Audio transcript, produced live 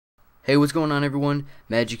Hey, what's going on everyone?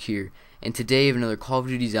 Magic here, and today I have another Call of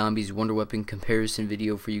Duty Zombies Wonder Weapon comparison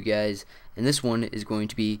video for you guys, and this one is going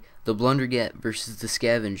to be the Blundergat versus the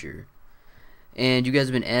Scavenger. And you guys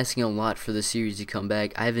have been asking a lot for the series to come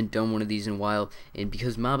back. I haven't done one of these in a while, and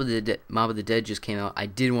because Mob of the Dead just came out, I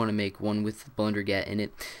did want to make one with the Blundergat in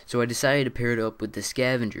it, so I decided to pair it up with the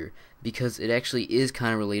Scavenger, because it actually is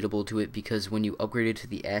kind of relatable to it, because when you upgrade it to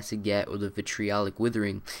the Acid Gat or the Vitriolic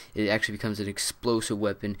Withering, it actually becomes an explosive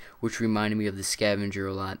weapon, which reminded me of the Scavenger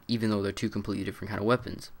a lot, even though they're two completely different kind of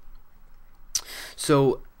weapons.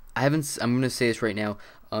 So I'm going to say this right now,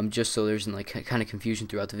 just so there's like kind of confusion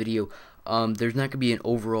throughout the video. There's not going to be an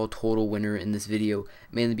overall total winner in this video,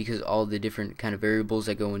 mainly because all the different kind of variables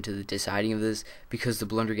that go into the deciding of this, because the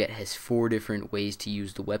Blundergat has 4 different ways to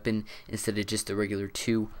use the weapon instead of just the regular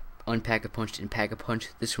 2. Unpack-a-punch and pack-a-punch.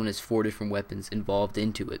 This one has 4 different weapons involved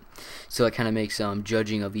into it, so that kind of makes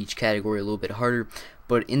judging of each category a little bit harder,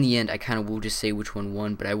 but in the end I kind of will just say which one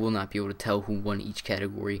won, but I will not be able to tell who won each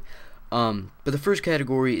category. But the first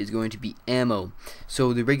category is going to be ammo.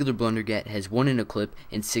 So the regular Blundergat has 1 in a clip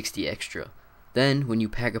and 60 extra. Then when you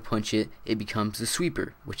pack-a-punch it, it becomes the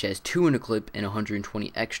Sweeper, which has 2 in a clip and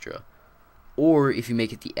 120 extra. Or if you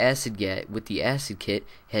make it the Acid Gat with the Acid Kit,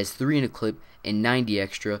 it has 3 in a clip and 90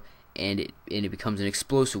 extra, and it becomes an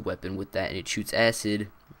explosive weapon with that, and it shoots acid,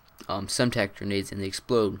 thumbtack grenades, and they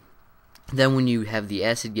explode. Then when you have the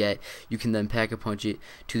Acid Gat, you can then pack-a-punch it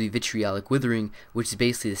to the Vitriolic Withering, which is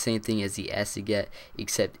basically the same thing as the Acid Gat,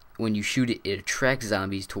 except when you shoot it, it attracts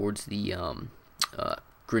zombies towards the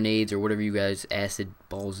grenades or whatever you guys, acid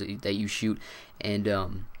balls that you shoot, and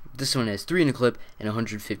this one has 3 in a clip and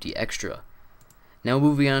 150 extra. Now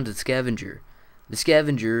moving on to the Scavenger. The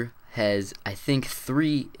Scavenger has, I think,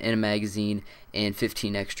 3 in a magazine and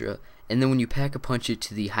 15 extra. And then when you pack-a-punch it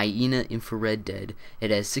to the Hyena Infra-Dead,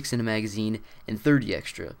 it has 6 in a magazine and 30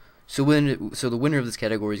 extra. So the winner of this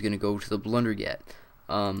category is going to go to the Blundergat.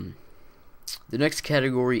 The next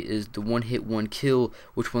category is the one-hit, one-kill,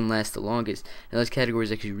 which one lasts the longest. Now this category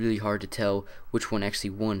is actually really hard to tell which one actually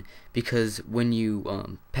won, because when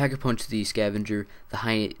you pack-a-punch the Scavenger, the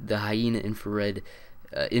Hyena Infra-Dead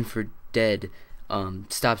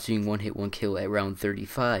stops being one-hit, one-kill at round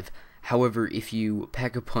 35. However, if you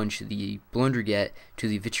pack-a-punch the Blundergat to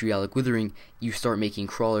the Vitriolic Withering, you start making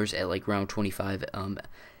crawlers at like round 25,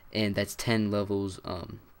 and that's 10 levels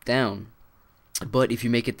down. But if you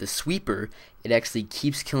make it the Sweeper, it actually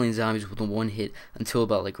keeps killing zombies with a 1 hit until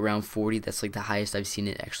about like round 40. That's like the highest I've seen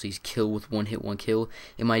it actually kill with 1 hit, 1 kill.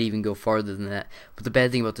 It might even go farther than that. But the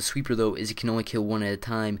bad thing about the Sweeper though is it can only kill 1 at a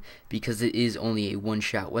time, because it is only a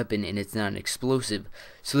 1-shot weapon and it's not an explosive.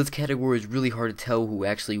 So this category is really hard to tell who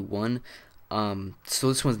actually won. So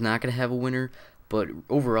this one's not going to have a winner. But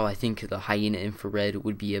overall, I think the Hyena Infra-Dead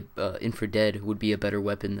would be a better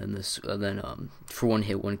weapon than this for 1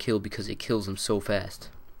 hit, 1 kill, because it kills them so fast.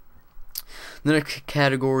 The next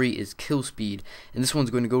category is kill speed, and this one's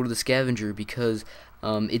going to go to the Scavenger, because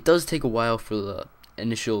it does take a while for the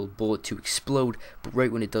initial bullet to explode, but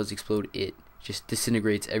right when it does explode, it just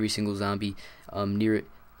disintegrates every single zombie near it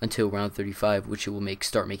until round 35, which it will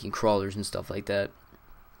start making crawlers and stuff like that.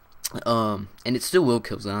 And it still will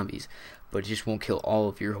kill zombies, but it just won't kill all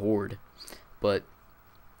of your horde.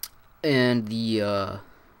 And the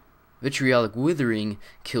Vitriolic Withering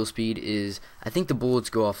kill speed is, I think the bullets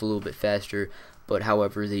go off a little bit faster, but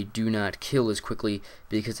however they do not kill as quickly,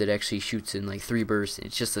 because it actually shoots in like 3 bursts.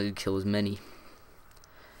 It's just like kill as many.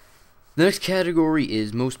 The next category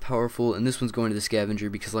is most powerful, and this one's going to the Scavenger,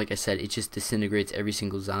 because like I said, it just disintegrates every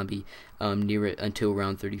single zombie near it until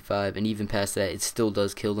round 35, and even past that it still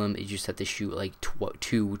does kill them. You just have to shoot like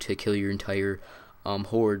 2 to kill your entire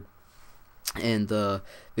horde. And the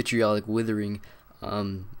Vitriolic Withering,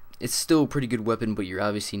 it's still a pretty good weapon, but you're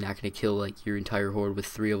obviously not going to kill like your entire horde with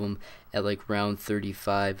 3 of them at like round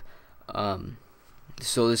 35.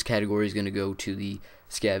 So this category is going to go to the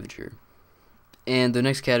Scavenger. And the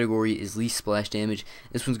next category is least splash damage.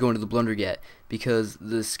 This one's going to the Blundergat, because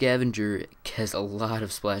the Scavenger has a lot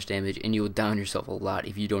of splash damage, and you'll down yourself a lot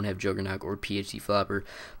if you don't have Juggernaut or PhD Flopper.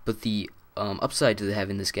 But the upside to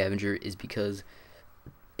having the Scavenger is because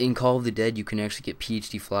in Call of the Dead you can actually get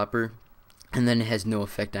PhD Flopper, and then it has no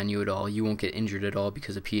effect on you at all. You won't get injured at all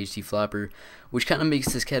because of PhD Flopper, which kind of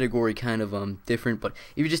makes this category kind of different. But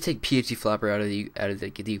if you just take PhD Flopper out of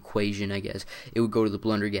the equation, I guess it would go to the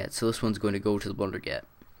Blundergat. So this one's going to go to the Blundergat.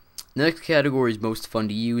 The next category is most fun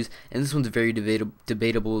to use, and this one's very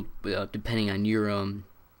debatable depending on your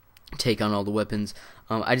take on all the weapons.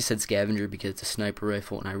 I just said Scavenger because it's a sniper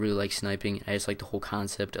rifle, and I really like sniping. I just like the whole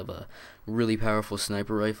concept of a really powerful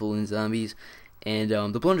sniper rifle in zombies. And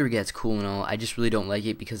the Blundergat's cool and all. I just really don't like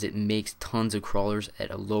it because it makes tons of crawlers at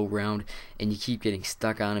a low round, and you keep getting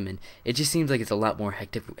stuck on them, and it just seems like it's a lot more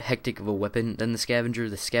hectic of a weapon than the Scavenger.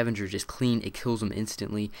 The Scavenger is just clean. It kills them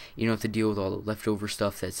instantly. You don't have to deal with all the leftover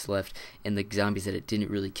stuff that's left and the zombies that it didn't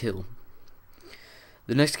really kill.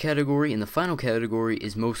 The next category, and the final category,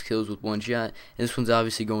 is most kills with one shot, and this one's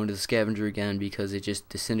obviously going to the Scavenger again because it just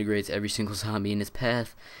disintegrates every single zombie in its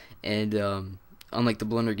path, and unlike the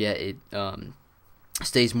Blundergat, it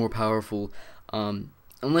stays more powerful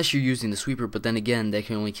unless you're using the sweeper, but then again, that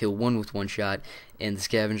can only kill one with one shot, and the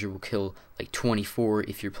Scavenger will kill like 24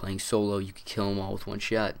 if you're playing solo. You can kill them all with one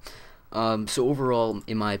shot. So overall,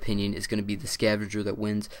 in my opinion, it's going to be the Scavenger that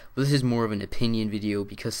wins. But this is more of an opinion video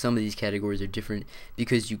because some of these categories are different,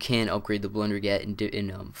 because you can upgrade the Blundergat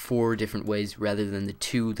in 4 different ways rather than the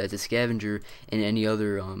 2 that the Scavenger and any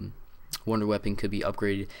other wonder weapon could be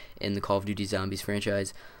upgraded in the Call of Duty Zombies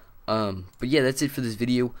franchise. But yeah, that's it for this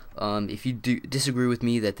video. If you disagree with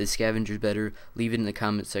me that the Scavenger is better, leave it in the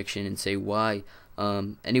comment section and say why.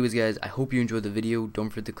 Anyways guys, I hope you enjoyed the video. Don't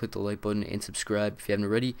forget to click the like button and subscribe if you haven't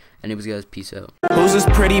already. Anyways guys, peace out. Who's this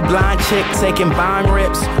pretty blonde chick taking bong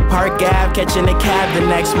rips? Park Ave, catching a cab the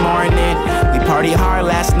next morning. We party hard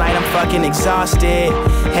last night, I'm fucking exhausted.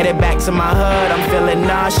 Headed back to my hood, I'm feeling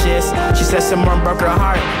nauseous. She said someone broke her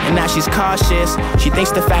heart, and now she's cautious. She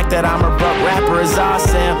thinks the fact that I'm a broke rapper is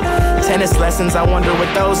awesome. Tennis lessons, I wonder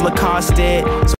what those Lacoste did.